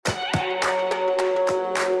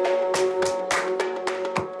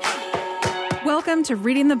welcome to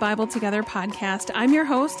Reading the Bible Together podcast. I'm your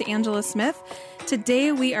host, Angela Smith.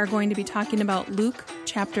 Today we are going to be talking about Luke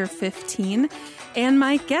chapter 15, and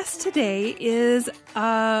my guest today is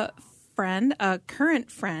a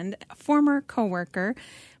current friend, a former coworker,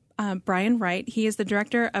 Brian Wright. He is the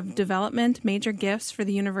Director of Development Major Gifts for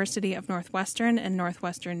the University of Northwestern and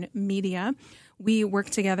Northwestern Media. We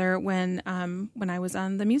worked together when I was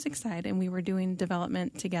on the music side, and we were doing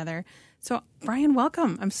development together. So, Brian,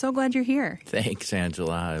 welcome. I'm so glad you're here. Thanks,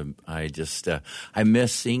 Angela. I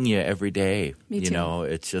miss seeing you every day. Me too. You know,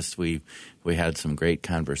 it's just we had some great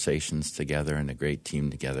conversations together and a great team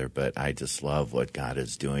together, but I just love what God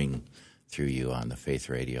is doing through you on the Faith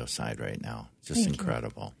Radio side right now. Just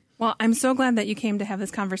incredible. Well, I'm so glad that you came to have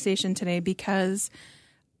this conversation today, because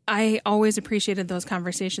I always appreciated those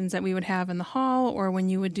conversations that we would have in the hall or when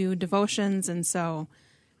you would do devotions, and so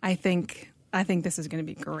I think this is going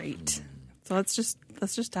to be great. So let's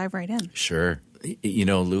just dive right in. Sure. You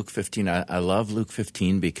know, Luke 15. I love Luke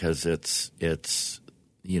 15 because it's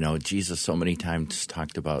Jesus so many times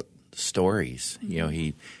talked about stories. Mm-hmm. You know,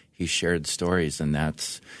 he shared stories, and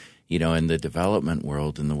that's, in the development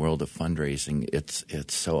world, in the world of fundraising, it's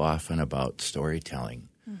so often about storytelling.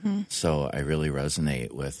 Mm-hmm. So I really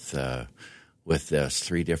resonate with this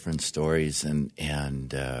 3 different stories,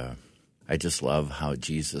 and I just love how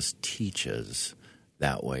Jesus teaches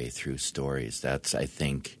that way through stories. That's, I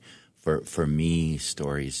think, for me,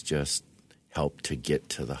 stories just help to get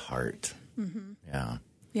to the heart. Mm-hmm. Yeah.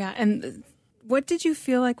 Yeah, and what did you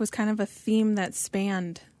feel like was kind of a theme that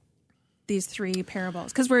spanned these 3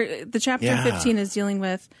 parables? Because the chapter 15 is dealing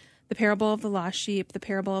with the parable of the lost sheep, the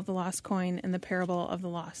parable of the lost coin, and the parable of the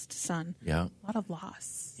lost son. Yeah. A lot of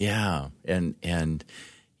loss. Yeah. And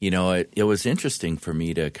it was interesting for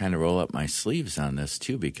me to kind of roll up my sleeves on this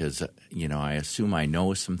too, because, I assume I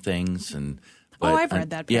know some things. But I've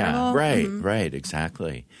read that parable. Yeah, right, mm-hmm. right,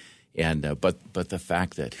 exactly. And but the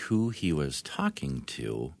fact that who he was talking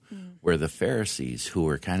to were the Pharisees, who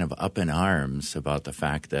were kind of up in arms about the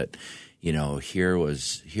fact that, here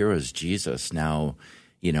was Jesus now,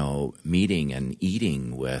 meeting and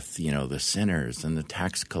eating with, the sinners and the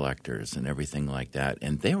tax collectors and everything like that.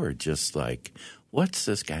 And they were just like, what's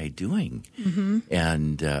this guy doing? Mm-hmm.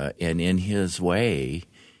 And in his way,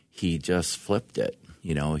 he just flipped it.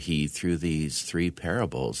 He, through these 3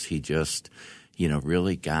 parables, he just,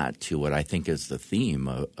 really got to what I think is the theme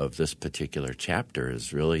of this particular chapter,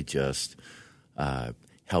 is really just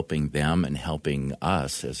helping them and helping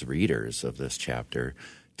us as readers of this chapter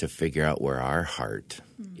to figure out where our heart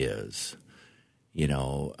is.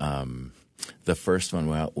 The first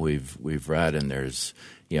one we've read, and there's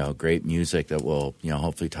great music that we'll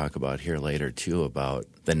hopefully talk about here later too, about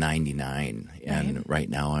the 99. And right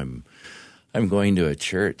now I'm going to a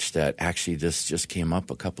church that actually this just came up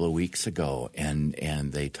a couple of weeks ago, and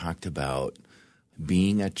they talked about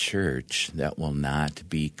being a church that will not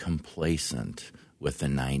be complacent with the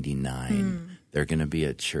 99. They're going to be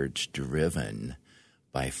a church driven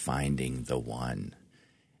by finding the one.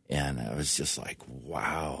 And I was just like,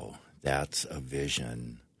 wow, that's a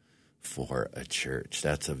vision for a church.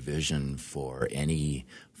 That's a vision for any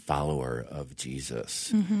follower of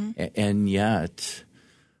Jesus. Mm-hmm. And yet,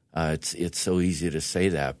 it's so easy to say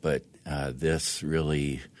that, but this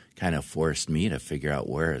really kind of forced me to figure out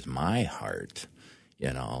where is my heart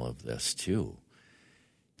in all of this too.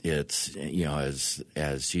 It's,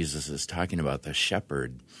 as Jesus is talking about the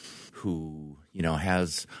shepherd who,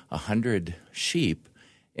 has 100 sheep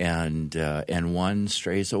and one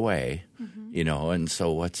strays away, mm-hmm. And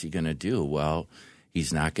so what's he going to do? Well,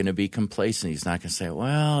 he's not going to be complacent. He's not going to say,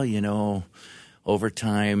 well, over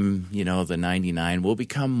time, the 99 will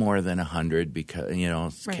become more than 100 because,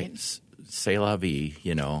 right. C'est la vie,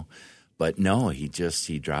 But no, he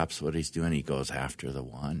drops what he's doing. He goes after the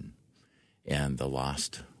one, and the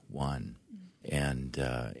lost one. And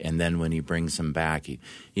then when he brings him back,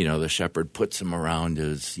 the shepherd puts him around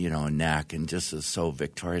his, neck and just is so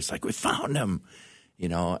victorious, like, we found him,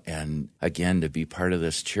 and again, to be part of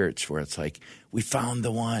this church where it's like, we found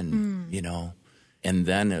the one, and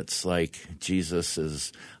then it's like Jesus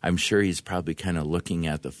is, I'm sure he's probably kind of looking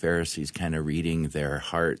at the Pharisees, kind of reading their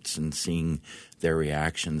hearts and seeing their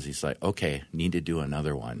reactions. He's like, okay, need to do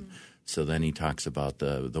another one. So then he talks about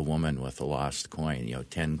the woman with the lost coin,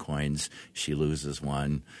 10 coins, she loses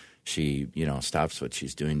one. She, stops what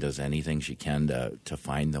she's doing, does anything she can to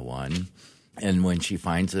find the one. And when she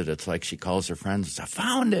finds it, it's like she calls her friends and says, I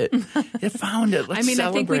found it. I found it. Let's celebrate.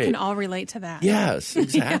 I think we can all relate to that. Yes,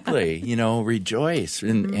 exactly. Yeah. Rejoice.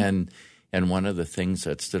 And one of the things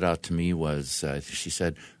that stood out to me was she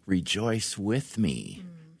said, rejoice with me.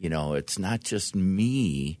 It's not just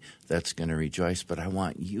me that's going to rejoice, but I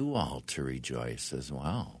want you all to rejoice as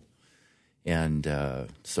well. And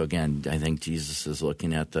so again, I think Jesus is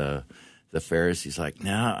looking at the Pharisees like,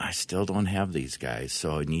 no, I still don't have these guys,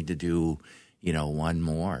 so I need to do, one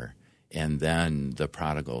more. And then the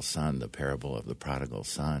prodigal son, the parable of the prodigal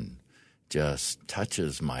son, just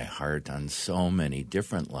touches my heart on so many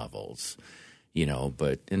different levels,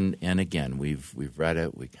 But and again, we've read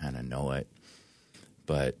it, we kind of know it.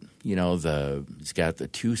 But he's got the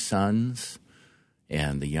two sons,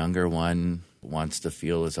 and the younger one wants to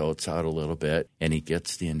feel his oats out a little bit, and he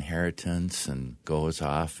gets the inheritance and goes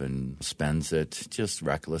off and spends it just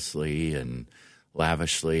recklessly and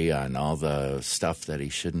lavishly on all the stuff that he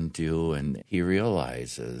shouldn't do. And he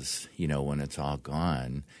realizes, when it's all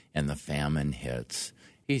gone and the famine hits,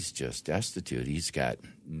 he's just destitute. He's got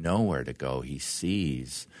nowhere to go. He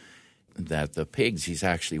sees that the pigs, he's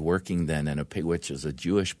actually working then in a pig, which is a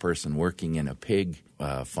Jewish person working in a pig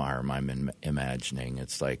farm, I'm imagining.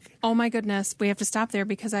 It's like... Oh, my goodness. We have to stop there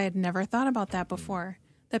because I had never thought about that before.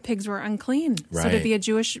 That pigs were unclean. Right. So to be a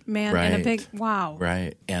Jewish man right. and a pig, wow.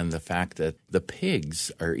 Right. And the fact that the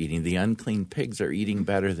pigs are eating, the unclean pigs are eating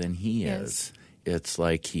better than he is. It's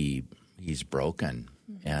like he's broken.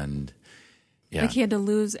 And, yeah. Like he had to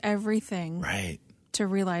lose everything. Right. To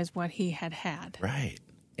realize what he had. Right.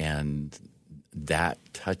 And that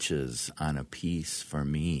touches on a piece for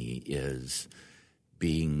me is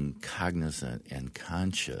being cognizant and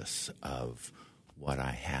conscious of what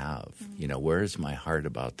I have. Where's my heart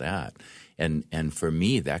about that? And for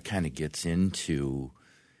me, that kind of gets into,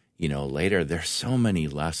 later, there's so many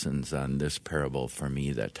lessons on this parable for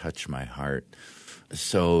me that touch my heart.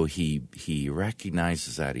 So he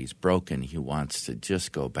recognizes that he's broken. He wants to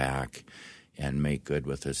just go back and make good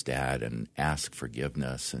with his dad and ask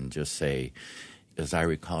forgiveness and just say, as I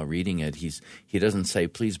recall reading it, he doesn't say,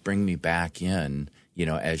 please bring me back in,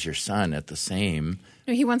 as your son at the same.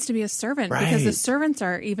 No, he wants to be a servant because the servants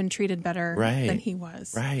are even treated better than he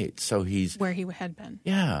was. Right. So he's where he had been.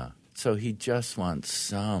 Yeah. So he just wants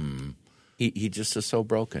some. He just is so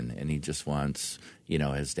broken, and he just wants,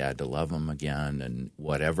 his dad to love him again in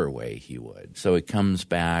whatever way he would. So he comes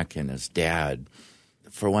back, and his dad,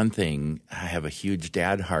 for one thing, I have a huge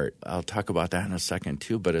dad heart. I'll talk about that in a second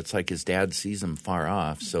too, but it's like his dad sees him far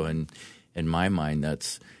off. So in my mind,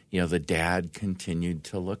 that's, the dad continued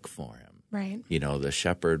to look for him. Right. The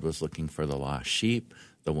shepherd was looking for the lost sheep,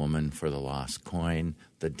 the woman for the lost coin,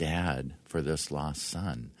 the dad for this lost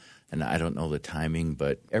son. And I don't know the timing,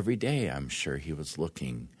 but every day I'm sure he was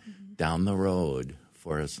looking down the road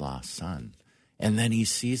for his lost son. And then he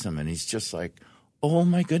sees him, and he's just like, oh,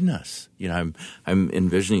 my goodness. I'm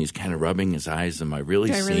envisioning he's kind of rubbing his eyes. Am I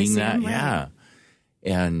really seeing that? Him? Right. Yeah.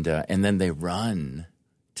 And then they run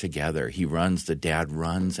together. The dad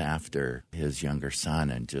runs after his younger son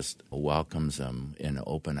and just welcomes him in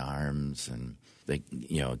open arms. And they,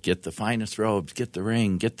 get the finest robes, get the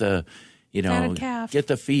ring, get the, fatted calf. Get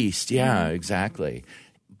the feast. Yeah, exactly.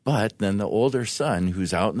 But then the older son,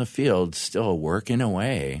 who's out in the field still working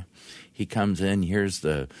away, he comes in, hears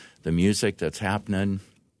the music that's happening,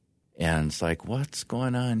 and it's like, what's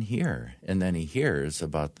going on here? And then he hears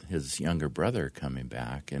about his younger brother coming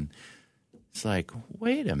back, and it's like,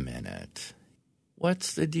 wait a minute.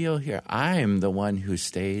 What's the deal here? I'm the one who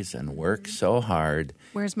stays and works so hard.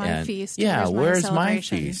 Where's my feast? Yeah, where's my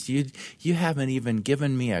celebration? feast? You haven't even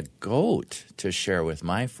given me a goat to share with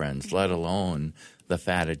my friends, let alone the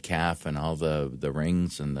fatted calf and all the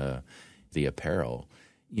rings and the apparel.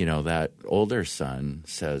 That older son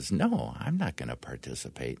says, no, I'm not going to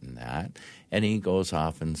participate in that. And he goes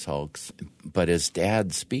off and sulks. But his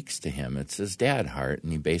dad speaks to him. It's his dad heart.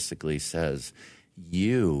 And he basically says,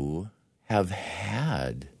 you have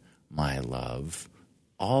had my love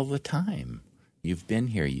all the time. You've been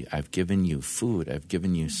here. I've given you food. I've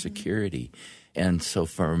given you security. And so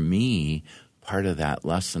for me, part of that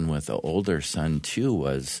lesson with the older son too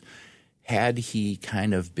was, had he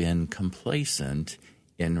kind of been complacent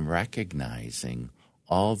in recognizing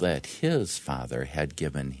all that his father had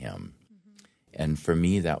given him. And for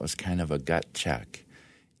me, that was kind of a gut check.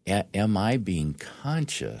 Am I being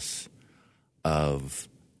conscious of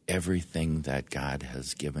everything that God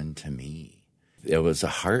has given to me? It was a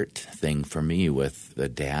heart thing for me with the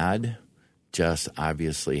dad, just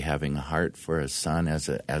obviously having a heart for his son as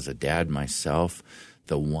a dad myself.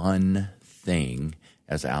 The one thing,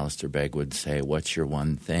 as Alistair Begg would say, what's your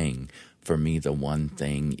one thing? For me, the one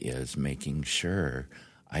thing is making sure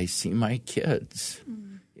I see my kids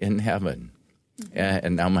in heaven,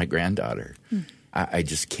 and now my granddaughter. I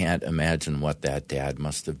just can't imagine what that dad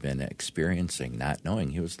must have been experiencing, not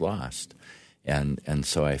knowing he was lost. And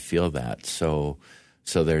so I feel that. So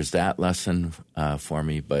there's that lesson for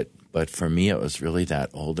me. But for me, it was really that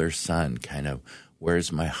older son kind of,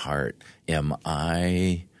 where's my heart? Am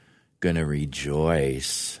I going to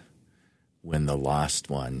rejoice when the lost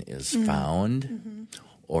one is found? Mm-hmm.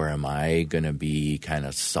 Or am I going to be kind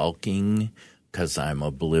of sulking because I'm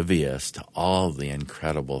oblivious to all the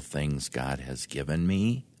incredible things God has given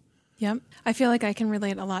me? Yep. I feel like I can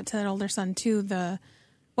relate a lot to that older son, too.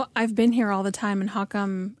 Well, I've been here all the time, and how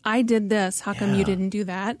come I did this? How come you didn't do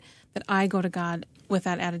that? That I go to God with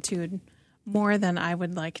that attitude more than I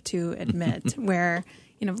would like to admit, where,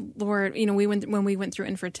 Lord, when we went through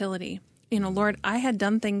infertility, Lord, I had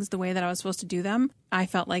done things the way that I was supposed to do them. I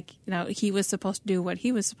felt like, he was supposed to do what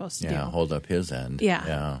he was supposed to do. Yeah, hold up his end.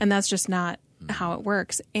 Yeah. And that's just not how it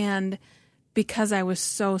works. And because I was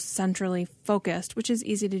so centrally focused, which is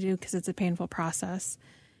easy to do because it's a painful process,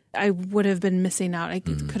 I would have been missing out. I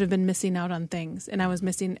could have been missing out on things. And I was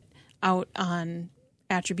missing out on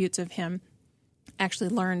attributes of him. Actually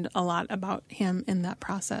learned a lot about him in that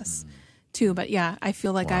process too. But yeah, I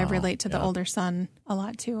feel like I relate to the older son a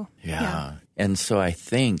lot too. Yeah. And so I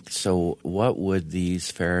think, what would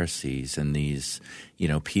these Pharisees and these,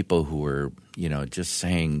 people who were, just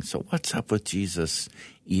saying, so what's up with Jesus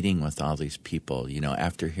eating with all these people?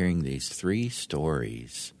 After hearing these 3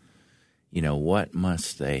 stories, what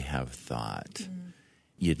must they have thought?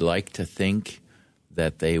 You'd like to think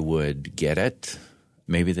that they would get it.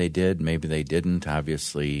 Maybe they did, maybe they didn't.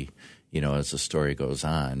 Obviously, as the story goes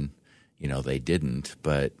on, they didn't.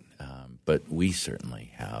 But we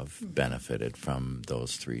certainly have benefited from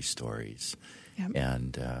those 3 stories. Yep.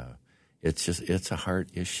 And it's a heart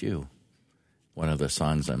issue. One of the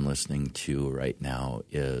songs I'm listening to right now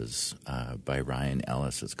is by Ryan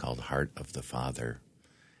Ellis. It's called Heart of the Father.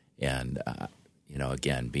 And,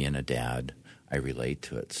 again, being a dad, I relate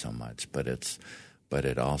to it so much. But it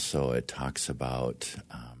talks about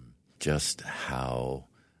just how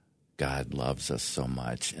God loves us so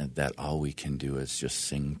much, and that all we can do is just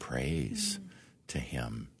sing praise to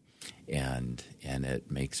Him, and it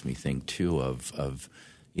makes me think too of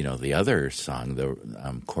the other song, the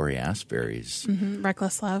Corey Asbury's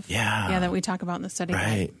 "Reckless Love," that we talk about in the study guide.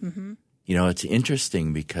 Right. Mm-hmm. It's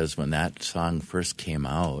interesting because when that song first came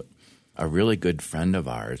out, a really good friend of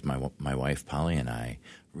ours, my wife Polly and I,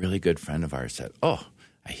 a really good friend of ours said, "Oh,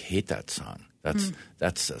 I hate that song.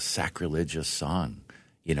 That's a sacrilegious song,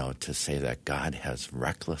 to say that God has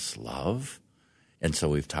reckless love." And so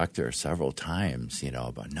we've talked to her several times,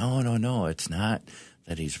 about no, it's not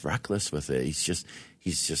that he's reckless with it. He's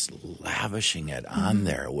just lavishing it on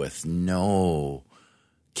there with no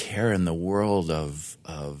care in the world of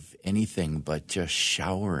anything but just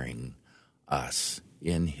showering us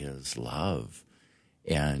in his love.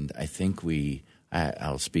 And I think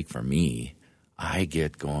I'll speak for me, I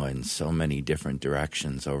get going so many different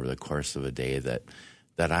directions over the course of a day that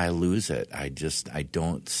I lose it. I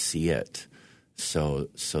don't see it. So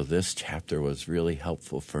this chapter was really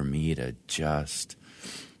helpful for me to just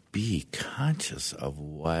be conscious of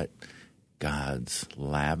what God's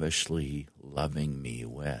lavishly loving me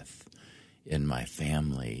with in my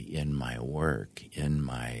family, in my work, in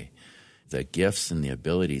the gifts and the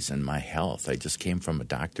abilities and my health. I just came from a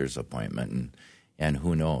doctor's appointment, and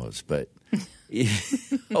who knows, but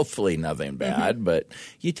hopefully nothing bad, but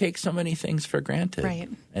you take so many things for granted. Right.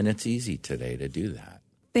 And it's easy today to do that.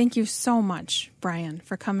 Thank you so much, Brian,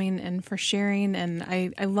 for coming and for sharing. And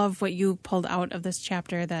I love what you pulled out of this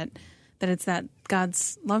chapter, that it's that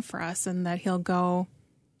God's love for us and that He'll go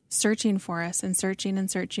searching for us and searching and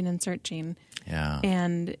searching and searching. Yeah.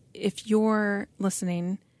 And if you're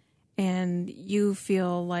listening and you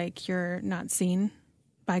feel like you're not seen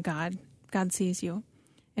by God, God sees you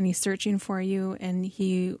and He's searching for you and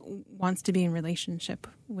He wants to be in relationship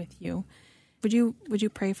with you. Would you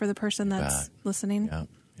pray for the person that's listening? Yeah.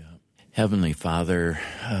 Heavenly Father,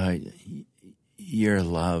 your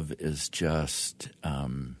love is just,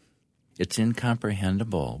 it's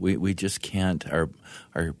incomprehensible. We just can't, our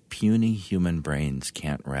puny human brains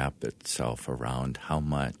can't wrap itself around how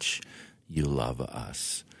much you love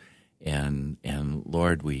us. And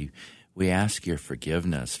Lord, we ask your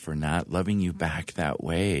forgiveness for not loving you back that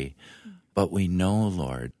way. But we know,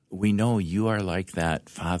 Lord, we know you are like that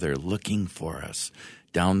Father looking for us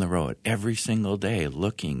down the road every single day,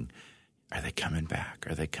 looking. Are they coming back?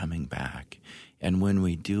 Are they coming back? And when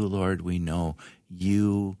we do, Lord, we know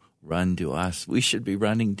you run to us. We should be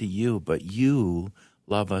running to you, but you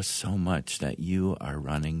love us so much that you are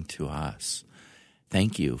running to us.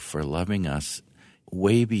 Thank you for loving us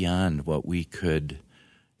way beyond what we could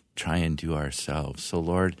try and do ourselves. So,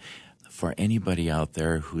 Lord, for anybody out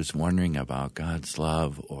there who's wondering about God's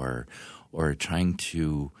love or trying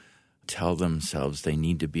to tell themselves they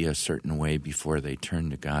need to be a certain way before they turn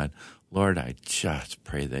to God, Lord, I just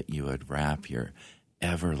pray that you would wrap your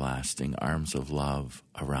everlasting arms of love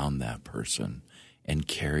around that person and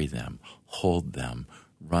carry them, hold them,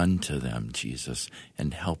 run to them, Jesus,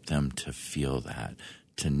 and help them to feel that,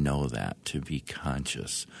 to know that, to be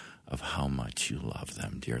conscious of how much you love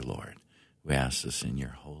them, dear Lord. We ask this in your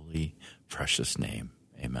holy, precious name.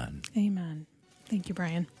 Amen. Amen. Thank you,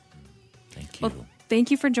 Brian. Thank you. Well, thank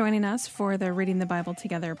you for joining us for the Reading the Bible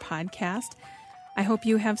Together podcast. I hope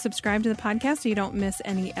you have subscribed to the podcast so you don't miss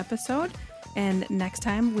any episode. And next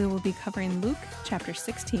time we will be covering Luke chapter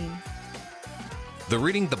 16. The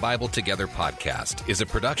Reading the Bible Together podcast is a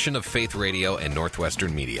production of Faith Radio and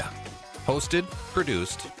Northwestern Media. Hosted,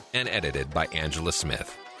 produced, and edited by Angela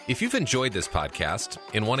Smith. If you've enjoyed this podcast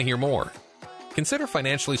and want to hear more, consider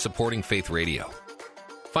financially supporting Faith Radio.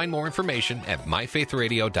 Find more information at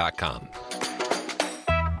myfaithradio.com.